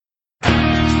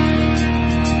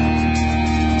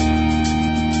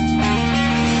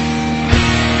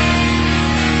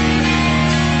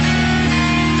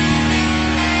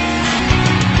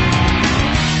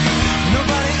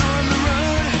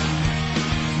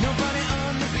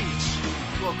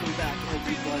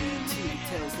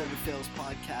Fails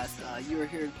podcast. You are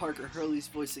hearing Parker Hurley's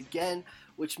voice again,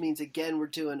 which means again we're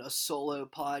doing a solo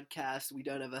podcast. We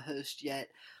don't have a host yet.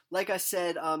 Like I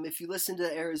said, if you listen to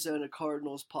the Arizona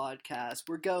Cardinals podcast,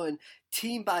 we're going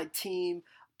team by team,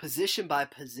 position by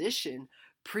position,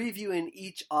 previewing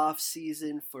each off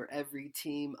season for every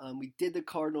team. We did the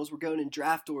Cardinals. We're going in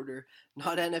draft order,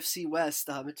 not NFC West.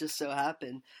 It just so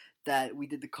happened that we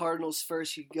did the Cardinals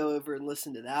first. You can go over and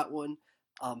listen to that one.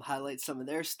 Highlight some of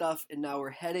their stuff, and now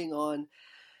we're heading on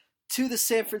to the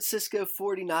San Francisco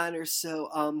 49ers.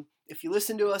 So if you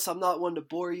listen to us, I'm not one to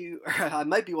bore you, or I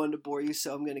might be one to bore you,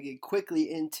 so I'm going to get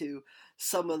quickly into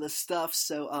some of the stuff.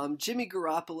 So Jimmy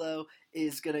Garoppolo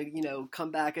is going to,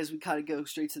 come back as we kind of go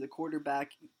straight to the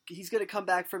quarterback. He's going to come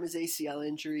back from his ACL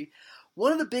injury.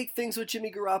 One of the big things with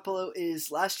Jimmy Garoppolo is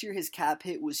last year his cap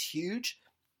hit was huge.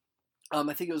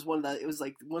 I think it was one of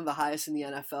the highest in the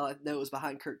NFL. I know it was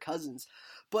behind Kirk Cousins,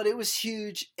 but it was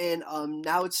huge, and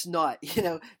now it's not.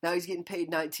 Now he's getting paid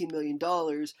 $19 million,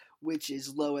 which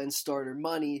is low-end starter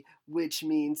money, which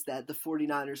means that the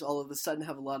 49ers all of a sudden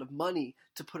have a lot of money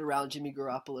to put around Jimmy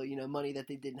Garoppolo, money that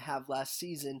they didn't have last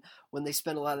season when they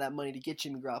spent a lot of that money to get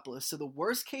Jimmy Garoppolo. So the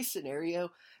worst-case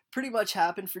scenario pretty much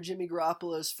happened for Jimmy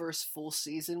Garoppolo's first full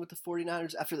season with the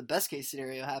 49ers after the best case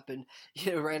scenario happened,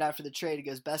 right after the trade. It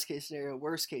goes best case scenario,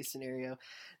 worst case scenario.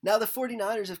 Now the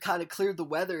 49ers have kind of cleared the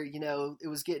weather. It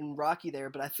was getting rocky there,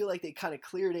 but I feel like they kind of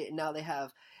cleared it, and now they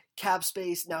have cap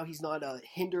space. Now he's not a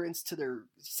hindrance to their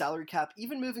salary cap.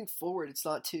 Even moving forward, it's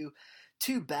not too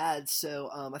bad. So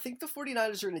I think the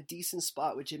 49ers are in a decent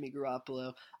spot with Jimmy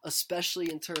Garoppolo,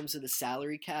 especially in terms of the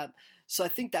salary cap. So I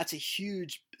think that's a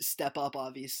huge step up,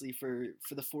 obviously, for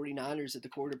the 49ers at the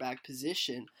quarterback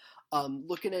position.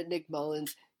 Looking at Nick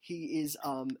Mullins, he is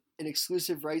an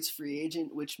exclusive rights free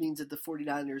agent, which means that the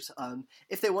 49ers,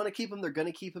 if they want to keep him, they're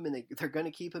going to keep him, and they're going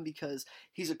to keep him because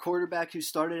he's a quarterback who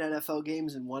started NFL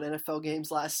games and won NFL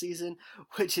games last season,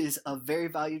 which is a very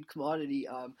valued commodity.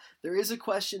 There is a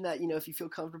question that, if you feel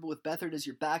comfortable with Beathard as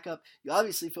your backup, you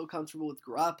obviously feel comfortable with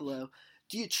Garoppolo.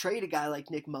 Do you trade a guy like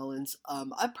Nick Mullins?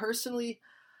 I personally,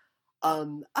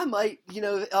 I might,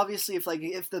 obviously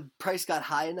if the price got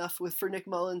high enough for Nick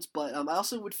Mullins, but I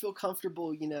also would feel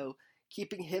comfortable,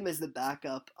 keeping him as the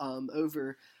backup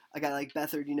over a guy like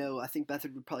Beathard. I think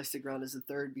Beathard would probably stick around as the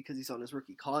third because he's on his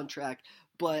rookie contract,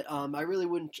 but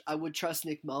I would trust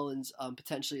Nick Mullins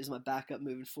potentially as my backup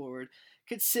moving forward,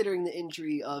 considering the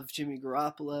injury of Jimmy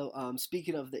Garoppolo.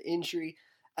 Speaking of the injury,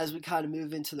 as we kind of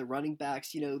move into the running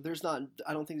backs, I don't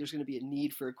think there's going to be a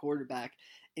need for a quarterback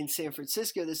in San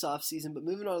Francisco this offseason, but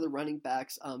moving on to the running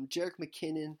backs, Jerick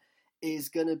McKinnon is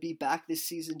going to be back this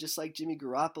season just like Jimmy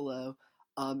Garoppolo,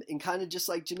 and kind of just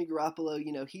like Jimmy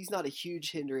Garoppolo, he's not a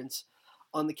huge hindrance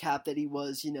on the cap that he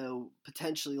was,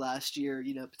 potentially last year,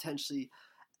 potentially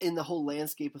in the whole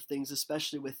landscape of things,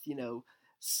 especially with,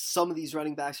 some of these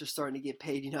running backs are starting to get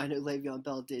paid. I know Le'Veon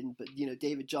Bell didn't, but,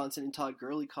 David Johnson and Todd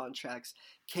Gurley contracts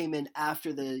came in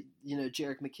after the,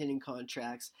 Jerick McKinnon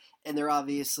contracts, and they're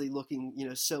obviously looking,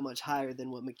 so much higher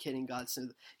than what McKinnon got. So,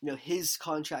 his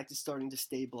contract is starting to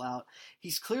stable out.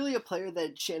 He's clearly a player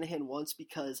that Shanahan wants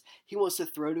because he wants to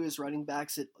throw to his running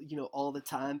backs at, all the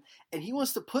time, and he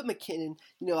wants to put McKinnon,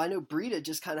 I know Breida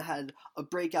just kind of had a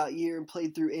breakout year and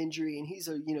played through injury, and he's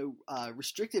a,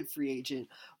 restricted free agent,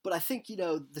 but I think,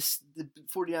 the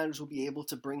 49ers will be able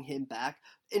to bring him back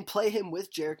and play him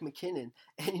with Jerick McKinnon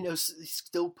and,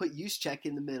 still put Juszczyk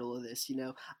in the middle of this.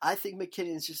 I think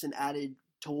McKinnon is just an added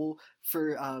tool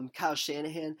for Kyle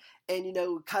Shanahan,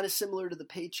 and, kind of similar to the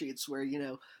Patriots where,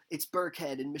 it's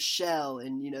Burkhead and Michelle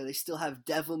and, they still have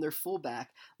Devlin, their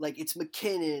fullback. Like it's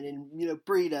McKinnon and,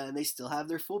 Breida, and they still have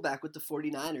their fullback with the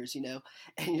 49ers,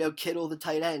 and, Kittle, the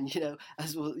tight end,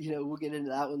 as we'll get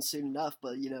into that one soon enough.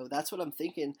 But, that's what I'm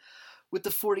thinking. With the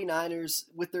 49ers,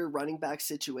 with their running back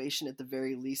situation, at the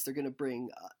very least, they're going to bring,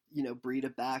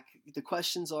 Breida back. The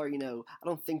questions are, I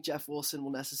don't think Jeff Wilson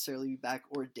will necessarily be back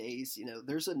or Days.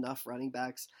 There's enough running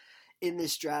backs in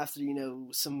this draft,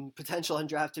 some potential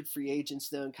undrafted free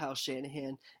agents, knowing Kyle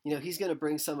Shanahan. He's going to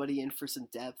bring somebody in for some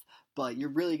depth, but you're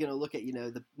really going to look at,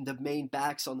 the main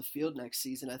backs on the field next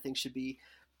season, I think should be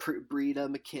Breida,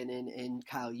 McKinnon, and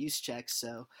Kyle Juszczyk.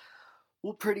 So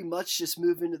we'll pretty much just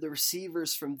move into the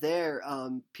receivers from there.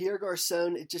 Pierre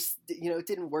Garçon, it just, it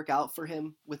didn't work out for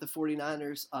him with the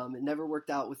 49ers. It never worked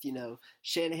out with,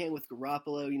 Shanahan, with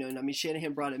Garoppolo, and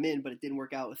Shanahan brought him in, but it didn't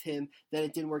work out with him. Then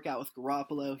it didn't work out with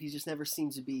Garoppolo. He just never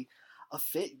seems to be a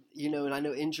fit, and I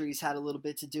know injuries had a little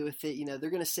bit to do with it.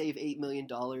 They're going to save $8 million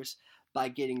by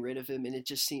getting rid of him, and it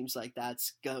just seems like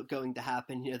that's going to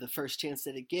happen, the first chance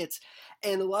that it gets.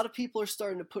 And a lot of people are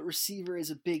starting to put receiver as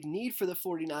a big need for the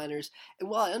 49ers, and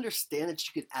while I understand that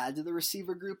you could add to the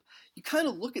receiver group, you kind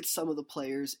of look at some of the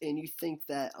players and you think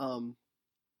that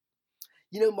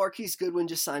Marquise Goodwin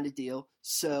just signed a deal,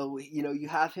 so you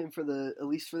have him for at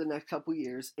least for the next couple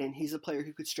years, and he's a player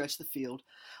who could stretch the field.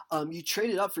 You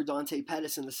traded up for Dante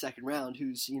Pettis in the second round,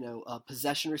 who's a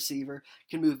possession receiver,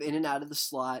 can move in and out of the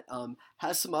slot,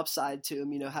 has some upside to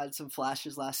him. Had some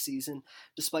flashes last season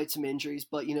despite some injuries,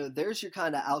 but there's your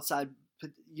kind of outside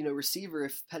receiver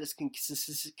if Pettis can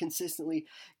consistently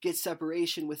get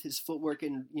separation with his footwork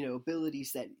and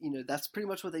abilities. That's pretty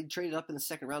much what they traded up in the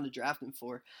second round to draft him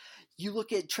for. You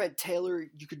look at Trent Taylor,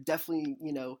 you could definitely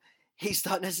he's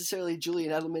not necessarily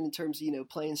Julian Edelman in terms of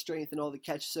playing strength and all the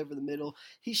catches over the middle.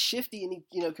 He's shifty and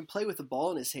he can play with the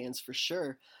ball in his hands for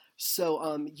sure.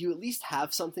 So you at least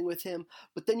have something with him.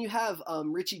 But then you have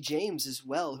Richie James as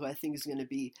well, who I think is going to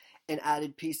be an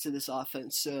added piece to this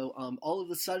offense. So all of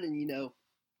a sudden,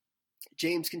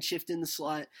 James can shift in the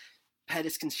slot,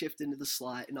 Pettis can shift into the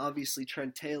slot, and obviously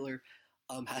Trent Taylor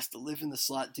has to live in the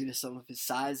slot due to some of his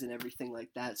size and everything like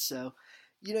that. So,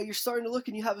 you're starting to look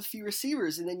and you have a few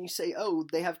receivers, and then you say, oh,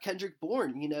 they have Kendrick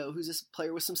Bourne, who's this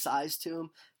player with some size to him,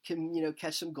 can,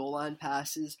 catch some goal line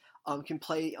passes, can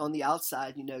play on the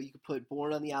outside. You could put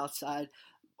Bourne on the outside,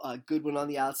 Goodwin on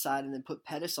the outside, and then put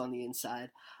Pettis on the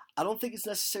inside. I don't think it's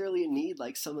necessarily a need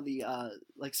like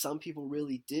some people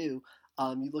really do.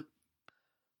 You look.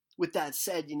 With that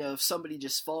said, if somebody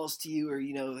just falls to you, or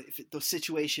if the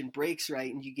situation breaks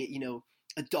right and you get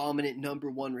a dominant number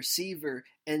one receiver,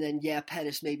 and then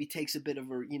Pettis maybe takes a bit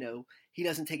of a he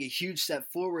doesn't take a huge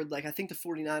step forward. Like I think the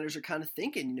 49ers are kind of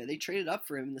thinking, they traded up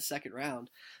for him in the second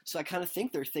round, so I kind of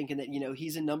think they're thinking that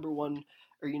he's a number one,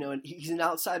 or he's an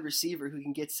outside receiver who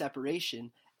can get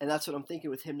separation. And that's what I'm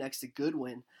thinking with him next to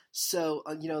Goodwin. So,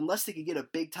 unless they could get a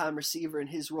big-time receiver and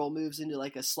his role moves into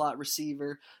like a slot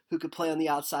receiver who could play on the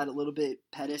outside a little bit,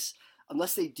 Pettis,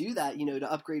 unless they do that,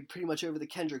 to upgrade pretty much over the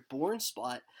Kendrick Bourne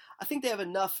spot, I think they have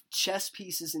enough chess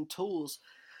pieces and tools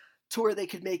to where they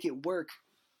could make it work.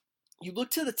 You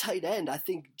look to the tight end, I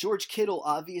think George Kittle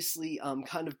obviously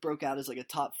kind of broke out as like a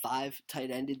top 5 tight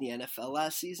end in the NFL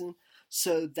last season.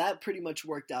 So that pretty much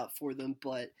worked out for them,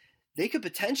 but they could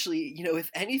potentially, if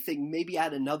anything, maybe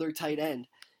add another tight end.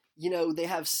 They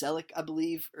have Selleck, I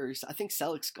believe, or I think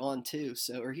Selleck's gone too,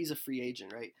 or he's a free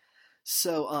agent, right?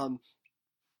 So,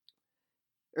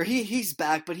 or he's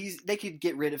back, but they could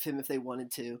get rid of him if they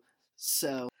wanted to.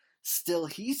 So, still,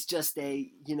 he's just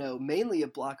mainly a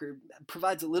blocker,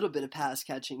 provides a little bit of pass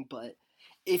catching, but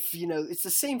if, it's the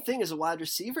same thing as a wide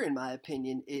receiver, in my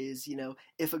opinion, is,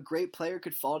 if a great player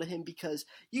could fall to him, because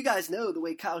you guys know the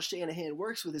way Kyle Shanahan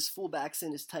works with his fullbacks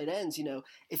and his tight ends,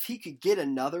 if he could get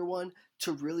another one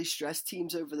to really stress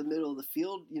teams over the middle of the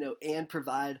field, and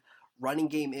provide running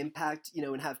game impact,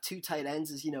 and have 2 tight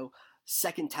ends as,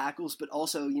 second tackles, but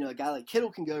also, a guy like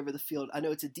Kittle can go over the field. I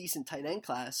know it's a decent tight end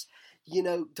class.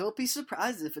 Don't be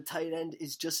surprised if a tight end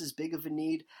is just as big of a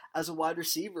need as a wide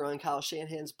receiver on Kyle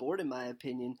Shanahan's board, in my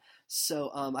opinion.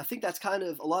 So I think that's kind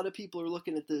of, a lot of people are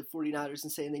looking at the 49ers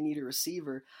and saying they need a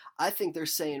receiver. I think they're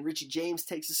saying Richie James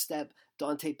takes a step,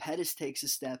 Dante Pettis takes a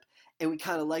step, and we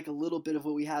kind of like a little bit of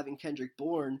what we have in Kendrick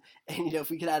Bourne. And, if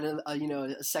we could add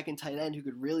a second tight end who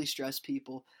could really stress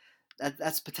people,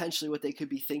 that's potentially what they could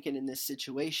be thinking in this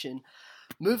situation.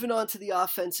 Moving on to the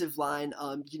offensive line,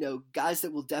 guys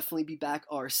that will definitely be back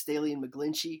are Staley and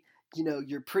McGlinchey.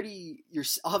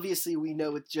 Obviously we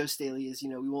know what Joe Staley is,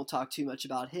 we won't talk too much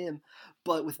about him,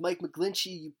 but with Mike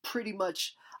McGlinchey, you pretty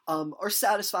much are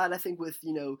satisfied, I think, with,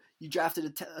 you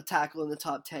drafted a tackle in the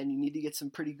top 10. You need to get some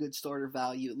pretty good starter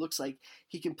value. It looks like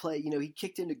he can play, he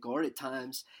kicked into guard at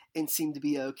times and seemed to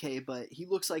be okay, but he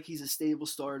looks like he's a stable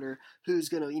starter who's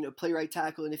going to, play right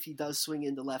tackle, and if he does swing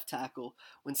into left tackle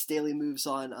when Staley moves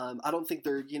on, I don't think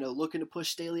they're, looking to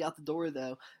push Staley out the door,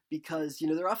 though, because,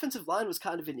 their offensive line was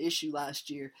kind of an issue last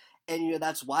year. And,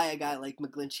 that's why a guy like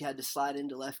McGlinchey had to slide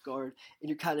into left guard. And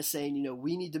you're kind of saying,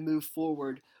 we need to move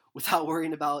forward without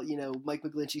worrying about, Mike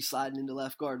McGlinchey sliding into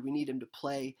left guard. We need him to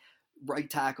play right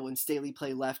tackle and Staley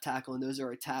play left tackle, and those are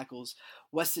our tackles.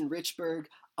 Weston Richburg,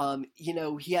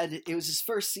 it was his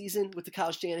first season with the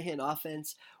Kyle Shanahan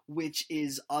offense, which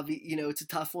is obvious, it's a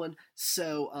tough one.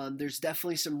 So there's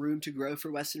definitely some room to grow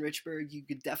for Weston Richburg. You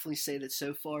could definitely say that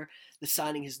so far the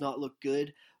signing has not looked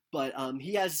good, But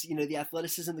he has, the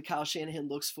athleticism that Kyle Shanahan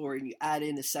looks for, and you add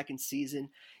in a second season,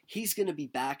 he's going to be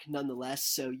back nonetheless.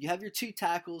 So you have your two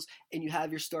tackles and you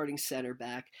have your starting center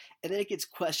back, and then it gets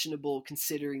questionable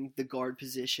considering the guard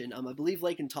position. I believe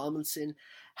Laken Tomlinson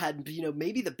had,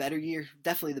 maybe the better year,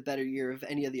 definitely the better year of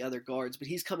any of the other guards, but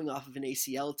he's coming off of an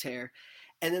ACL tear.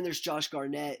 And then there's Josh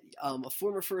Garnett, a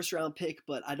former first-round pick,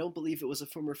 but I don't believe it was a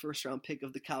former first-round pick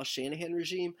of the Kyle Shanahan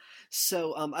regime.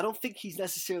 So I don't think he's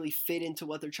necessarily fit into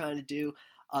what they're trying to do.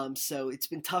 So it's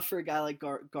been tough for a guy like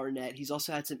Garnett. He's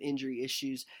also had some injury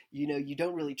issues. You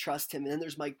don't really trust him. And then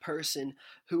there's Mike Person,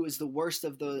 who was the worst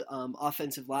of the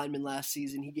offensive linemen last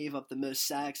season. He gave up the most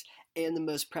sacks and the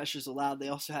most pressures allowed. They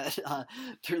also had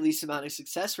their least amount of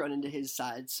success run into his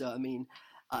side. So,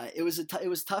 it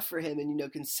was tough for him,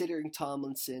 and considering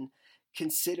Tomlinson,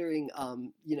 considering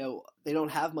they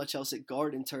don't have much else at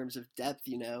guard in terms of depth.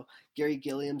 Gary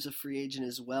Gilliam's a free agent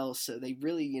as well, so they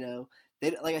really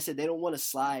they, like I said, they don't want to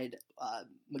slide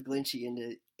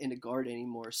McGlinchey into guard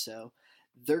anymore. So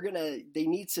they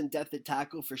need some depth at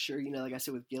tackle for sure. Like I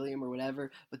said with Gilliam or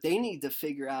whatever, but they need to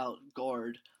figure out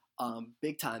guard.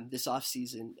 Big time this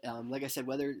offseason. Like I said,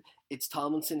 whether it's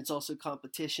Tomlinson, it's also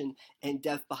competition and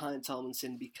depth behind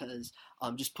Tomlinson, because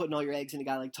just putting all your eggs in a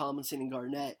guy like Tomlinson and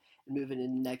Garnett and moving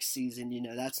into next season,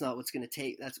 that's not what's going to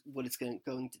take. That's what it's going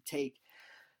to take.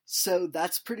 So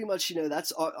that's pretty much,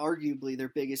 that's arguably their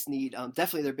biggest need.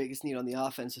 Definitely their biggest need on the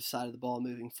offensive side of the ball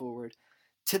moving forward.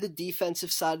 To the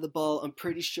defensive side of the ball, I'm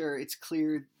pretty sure it's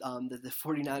clear that the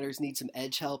 49ers need some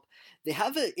edge help. They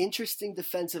have an interesting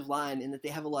defensive line in that they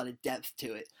have a lot of depth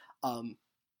to it.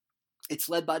 It's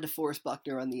led by DeForest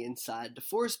Buckner on the inside.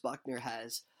 DeForest Buckner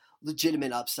has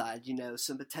legitimate upside,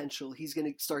 some potential. He's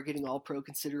going to start getting all-pro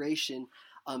consideration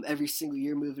every single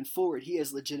year moving forward. He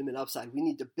has legitimate upside. We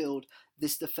need to build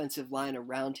this defensive line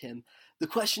around him. The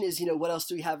question is, what else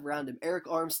do we have around him? Eric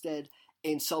Armstead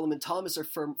and Solomon Thomas are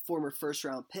former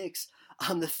first-round picks.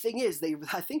 The thing is,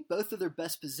 I think both of their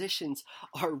best positions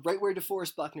are right where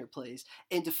DeForest Buckner plays.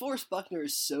 And DeForest Buckner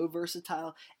is so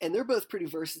versatile, and they're both pretty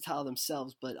versatile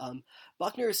themselves. But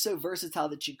Buckner is so versatile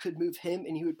that you could move him,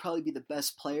 and he would probably be the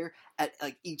best player at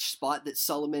each spot that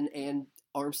Solomon and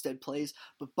Armstead plays.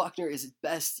 But Buckner is at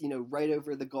best, right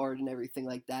over the guard and everything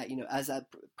like that, as that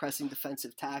pressing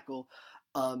defensive tackle.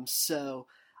 So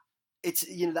it's,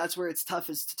 that's where it's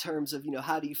toughest in terms of,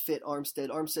 how do you fit Armstead?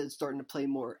 Armstead's starting to play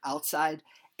more outside,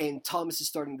 and Thomas is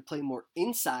starting to play more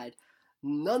inside.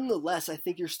 Nonetheless, I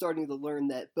think you're starting to learn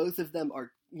that both of them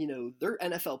are, they're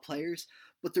NFL players,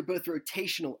 but they're both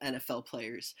rotational NFL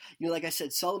players. Like I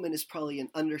said, Solomon is probably an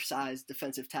undersized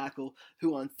defensive tackle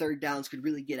who on third downs could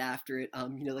really get after it.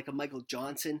 Like a Michael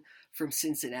Johnson from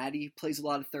Cincinnati plays a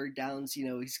lot of third downs.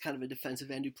 He's kind of a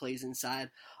defensive end who plays inside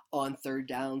on third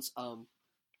downs.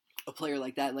 A player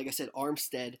like that, and like I said,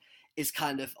 Armstead is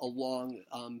kind of a long,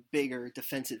 bigger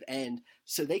defensive end,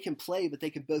 so they can play, but they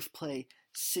can both play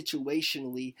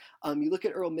situationally. You look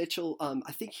at Earl Mitchell,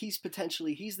 I think he's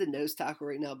the nose tackle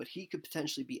right now, but he could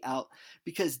potentially be out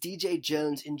because DJ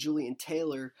Jones and Julian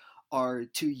Taylor are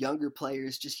two younger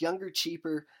players, just younger,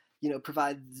 cheaper,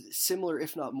 provide similar,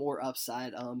 if not more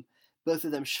upside. Both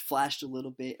of them flashed a little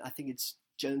bit. I think it's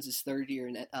Jones' third year,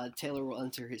 and Taylor will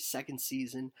enter his second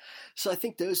season. So I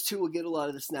think those two will get a lot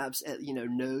of the snaps at,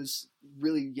 nose,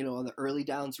 really, on the early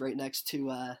downs right next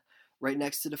to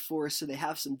DeForest. So they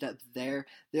have some depth there.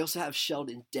 They also have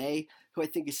Sheldon Day, who I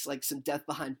think is like some depth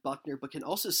behind Buckner, but can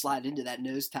also slide into that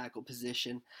nose tackle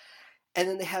position. And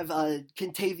then they have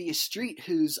Kentavious Street,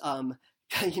 who's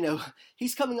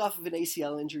he's coming off of an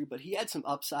ACL injury, but he had some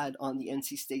upside on the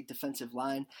NC State defensive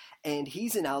line, and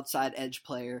he's an outside edge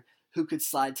player who could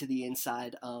slide to the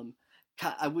inside.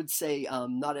 I would say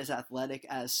not as athletic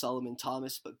as Solomon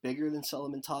Thomas, but bigger than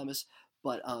Solomon Thomas.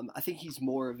 But I think he's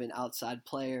more of an outside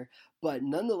player. But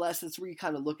nonetheless, that's where you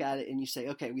kind of look at it and you say,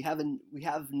 okay, we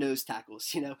have nose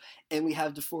tackles, and we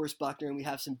have DeForest Buckner, and we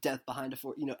have some depth behind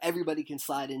DeForest. Everybody can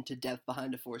slide into depth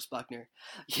behind DeForest Buckner.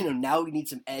 Now we need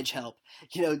some edge help.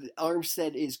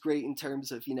 Armstead is great in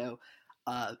terms of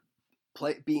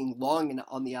being long and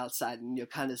on the outside, and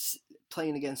kind of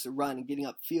playing against the run and getting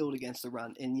upfield against the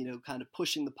run, and kind of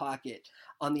pushing the pocket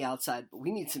on the outside. But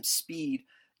we need some speed,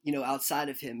 outside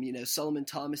of him. Solomon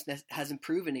Thomas hasn't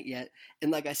proven it yet, and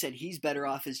like I said, he's better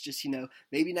off as just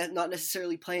maybe not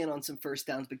necessarily playing on some first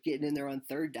downs, but getting in there on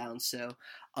third down. So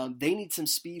they need some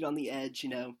speed on the edge.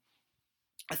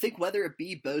 I think whether it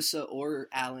be Bosa or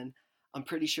Allen, I'm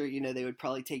pretty sure they would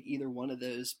probably take either one of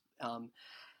those. And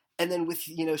then with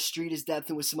Street's depth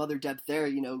and with some other depth there,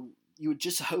 you would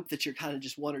just hope that you're kind of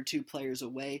just one or two players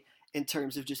away in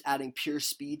terms of just adding pure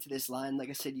speed to this line. Like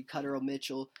I said, you cut Earl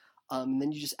Mitchell. And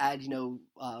then you just add,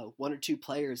 one or two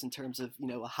players in terms of,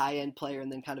 a high-end player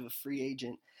and then kind of a free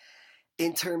agent.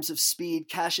 In terms of speed,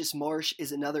 Cassius Marsh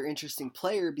is another interesting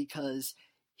player because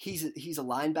he's a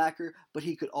linebacker, but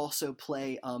he could also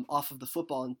play off of the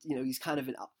football, and he's kind of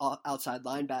an outside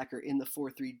linebacker in the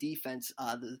 4-3 defense,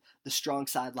 the strong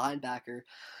side linebacker.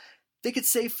 They could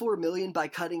save $4 million by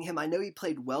cutting him. I know he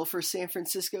played well for San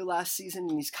Francisco last season,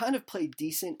 and he's kind of played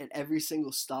decent at every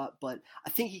single stop, but I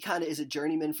think he kind of is a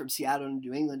journeyman from Seattle to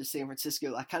New England to San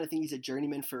Francisco. I kind of think he's a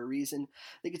journeyman for a reason.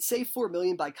 They could save $4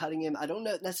 million by cutting him. I don't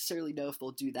necessarily know if they'll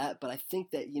do that, but I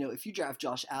think that, if you draft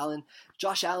Josh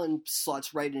Allen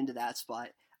slots right into that spot.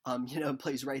 And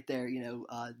plays right there.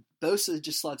 Bosa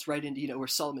just slots right into, where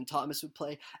Solomon Thomas would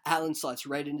play. Allen slots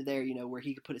right into there, where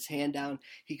he could put his hand down.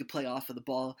 He could play off of the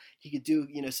ball. He could do,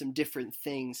 some different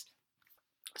things.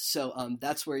 So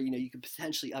that's where, you could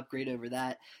potentially upgrade over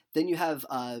that. Then you have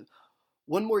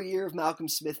one more year of Malcolm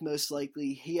Smith, most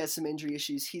likely. He has some injury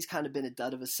issues. He's kind of been a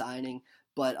dud of a signing.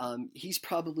 But he's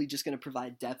probably just going to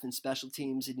provide depth in special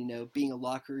teams and, being a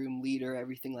locker room leader,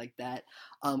 everything like that.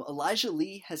 Elijah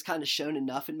Lee has kind of shown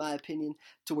enough, in my opinion,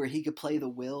 to where he could play the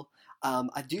will.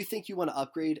 I do think you want to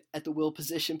upgrade at the will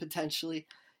position potentially,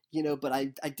 but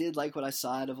I did like what I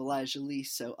saw out of Elijah Lee.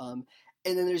 So,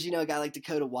 and then there's, a guy like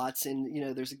Dakota Watson,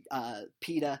 there's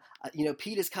Peta.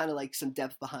 Peta's kind of like some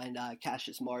depth behind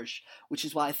Cassius Marsh, which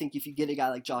is why I think if you get a guy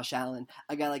like Josh Allen,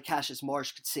 a guy like Cassius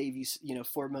Marsh could save you,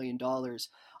 $4 million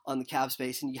on the cap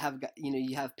space, and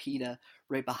you have Peta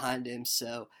right behind him.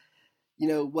 So,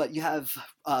 what you have,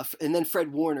 and then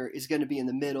Fred Warner is going to be in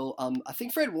the middle. I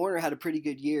think Fred Warner had a pretty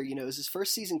good year. It was his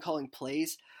first season calling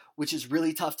plays, which is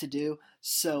really tough to do.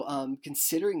 So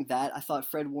considering that, I thought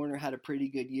Fred Warner had a pretty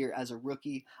good year as a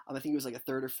rookie. I think he was like a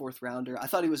third or fourth rounder. I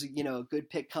thought he was, a good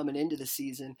pick coming into the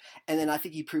season. And then I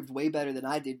think he proved way better than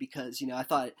I did because, I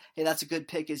thought, hey, that's a good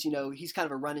pick is, he's kind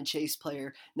of a run and chase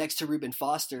player next to Reuben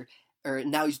Foster. Or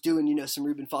now he's doing, some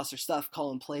Reuben Foster stuff,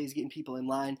 calling plays, getting people in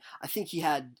line. I think he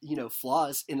had,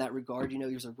 flaws in that regard. He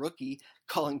was a rookie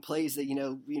calling plays that,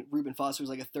 Reuben Foster was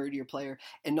like a third-year player.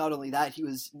 And not only that, he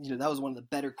was, that was one of the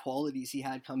better qualities he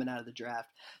had coming out of the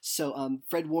draft. So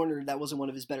Fred Warner, that wasn't one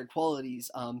of his better qualities.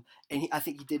 And I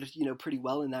think he did, pretty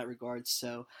well in that regard.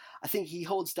 So I think he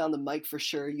holds down the mic for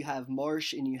sure. You have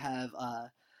Marsh and you have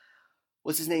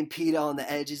what's his name, Peta on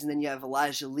the edges, and then you have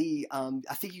Elijah Lee.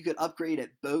 I think you could upgrade at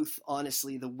both,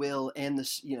 honestly, the will and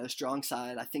the strong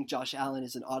side. I think Josh Allen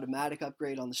is an automatic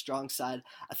upgrade on the strong side.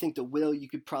 I think the will, you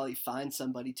could probably find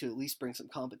somebody to at least bring some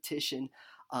competition,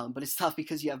 but it's tough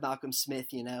because you have Malcolm Smith,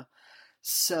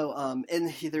 So,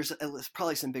 and there's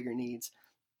probably some bigger needs.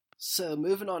 So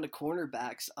moving on to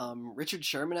cornerbacks, Richard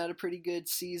Sherman had a pretty good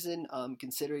season,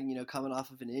 considering, coming off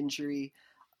of an injury.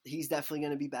 He's definitely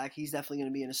going to be back. He's definitely going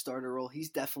to be in a starter role.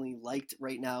 He's definitely liked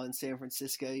right now in San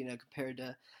Francisco, compared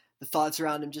to the thoughts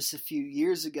around him just a few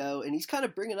years ago. And he's kind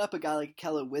of bringing up a guy like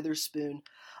Ahkello Witherspoon.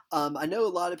 I know a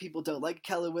lot of people don't like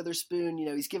Ahkello Witherspoon.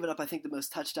 He's given up, I think, the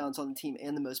most touchdowns on the team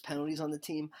and the most penalties on the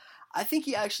team. I think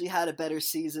he actually had a better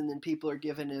season than people are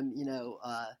giving him,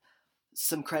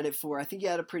 some credit for. I think he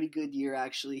had a pretty good year,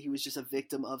 actually. He was just a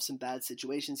victim of some bad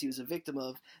situations. He was a victim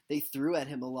of, they threw at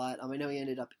him a lot. I know he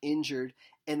ended up injured,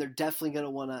 and they're definitely going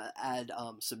to want to add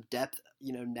some depth,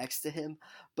 next to him.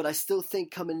 But I still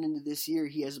think coming into this year,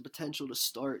 he has a potential to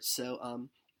start. So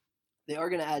they are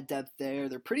going to add depth there.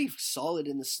 They're pretty solid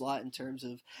in the slot in terms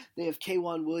of they have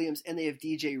K'Waun Williams and they have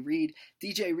DJ Reed.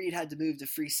 DJ Reed had to move to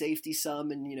free safety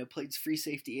some and, played free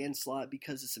safety and slot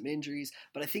because of some injuries.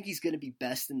 But I think he's going to be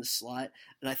best in the slot.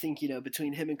 And I think,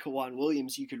 between him and K'Waun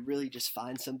Williams, you could really just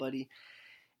find somebody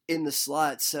in the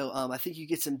slot. So I think you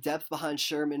get some depth behind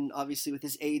Sherman, obviously with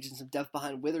his age, and some depth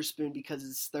behind Witherspoon because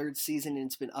it's his third season and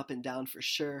it's been up and down for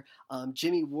sure.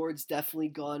 Jimmy Ward's definitely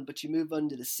gone, but you move on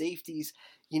to the safeties.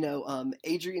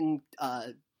 Adrian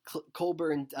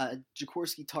Colbert and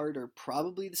Jaworski Tart are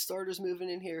probably the starters moving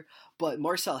in here, but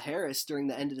Marcel Harris during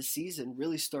the end of the season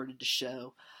really started to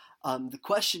show. The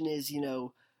question is,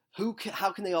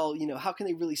 how can they all, how can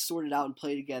they really sort it out and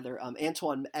play together?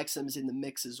 Antoine Exum's in the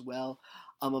mix as well.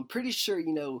 I'm pretty sure,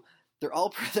 they're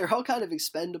all kind of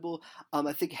expendable.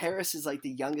 I think Harris is like the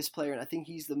youngest player, and I think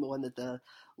he's the one that the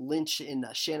Lynch and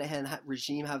Shanahan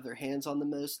regime have their hands on the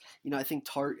most. I think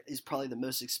Tart is probably the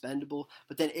most expendable.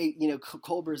 But then,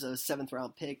 Colbert's a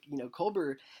 7th-round pick.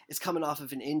 Colbert is coming off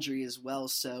of an injury as well.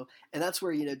 So, and that's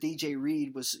where, DJ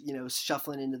Reed was,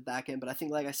 shuffling into the back end. But I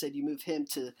think, like I said, you move him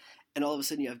to, and all of a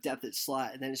sudden you have depth at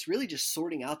slot. And then it's really just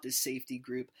sorting out this safety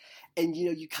group. And,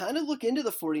 you kind of look into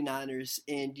the 49ers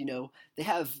and, they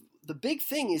have, the big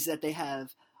thing is that they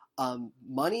have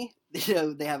money.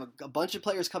 They have a bunch of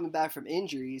players coming back from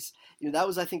injuries. That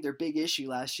was, I think, their big issue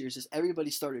last year, is just everybody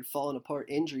started falling apart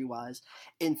injury-wise.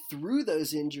 And through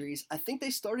those injuries, I think they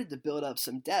started to build up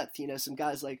some depth. Some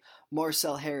guys like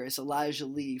Marcel Harris, Elijah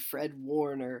Lee, Fred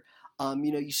Warner.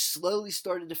 You slowly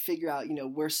started to figure out,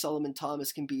 where Solomon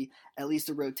Thomas can be at least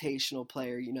a rotational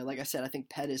player. Like I said, I think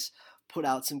Pettis put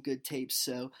out some good tapes.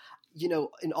 So,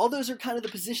 and all those are kind of the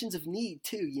positions of need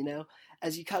too,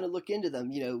 as you kind of look into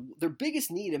them. Their biggest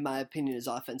need, in my opinion, is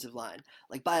offensive line,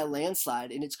 like by a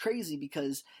landslide. And it's crazy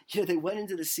because, they went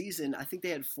into the season, I think they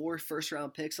had 4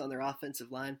 first-round picks on their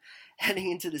offensive line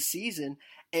heading into the season.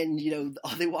 And,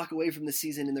 they walk away from the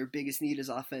season and their biggest need is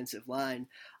offensive line,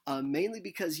 mainly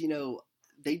because,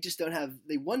 they just don't have,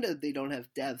 they don't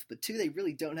have depth, but 2, they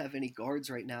really don't have any guards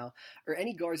right now, or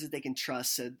any guards that they can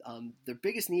trust. So their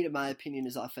biggest need, in my opinion,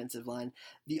 is offensive line.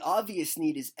 The obvious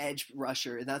need is edge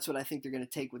rusher, and that's what I think they're going to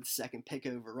take with the second pick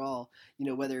overall.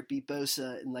 Whether it be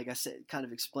Bosa, and like I said, kind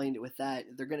of explained it with that,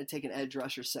 they're going to take an edge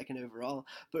rusher second overall.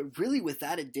 But really, with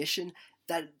that addition,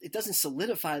 that it doesn't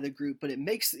solidify the group, but it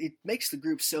makes the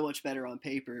group so much better on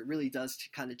paper. It really does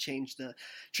kind of change the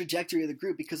trajectory of the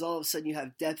group, because all of a sudden you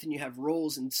have depth and you have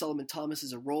roles, and Solomon Thomas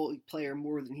is a role player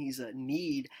more than he's a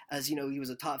need. As he was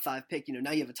a top 5 pick.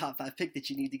 Now you have a top 5 pick that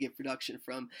you need to get production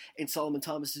from, and Solomon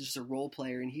Thomas is just a role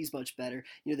player, and he's much better.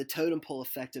 The totem pole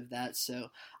effect of that. So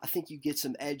I think you get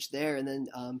some edge there, and then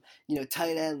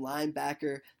tight end,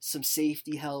 linebacker, some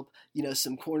safety help,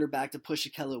 some cornerback to push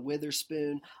Ahkello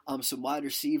Witherspoon, some wide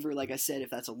receiver, like I said,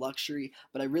 if that's a luxury.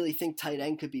 But I really think tight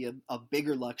end could be a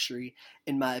bigger luxury,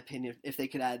 in my opinion, if they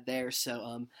could add there.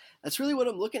 So that's really what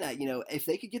I'm looking at. If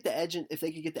they could get the edge,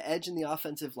 in the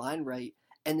offensive line right,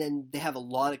 and then they have a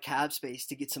lot of cap space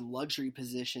to get some luxury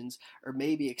positions, or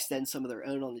maybe extend some of their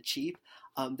own on the cheap.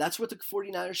 That's what the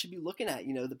 49ers should be looking at,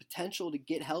 the potential to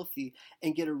get healthy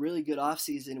and get a really good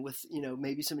offseason with,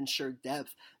 maybe some insured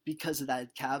depth because of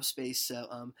that cap space.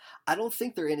 So I don't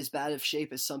think they're in as bad of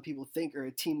shape as some people think, or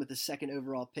a team with the second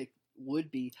overall pick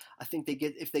would be. I think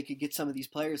if they could get some of these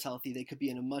players healthy, they could be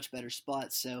in a much better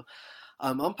spot. So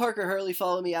I'm Parker Hurley.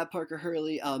 Follow me at Parker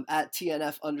Hurley, at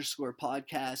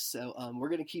TNF_podcast. So we're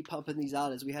going to keep pumping these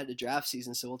out as we head to draft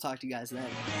season. So we'll talk to you guys then.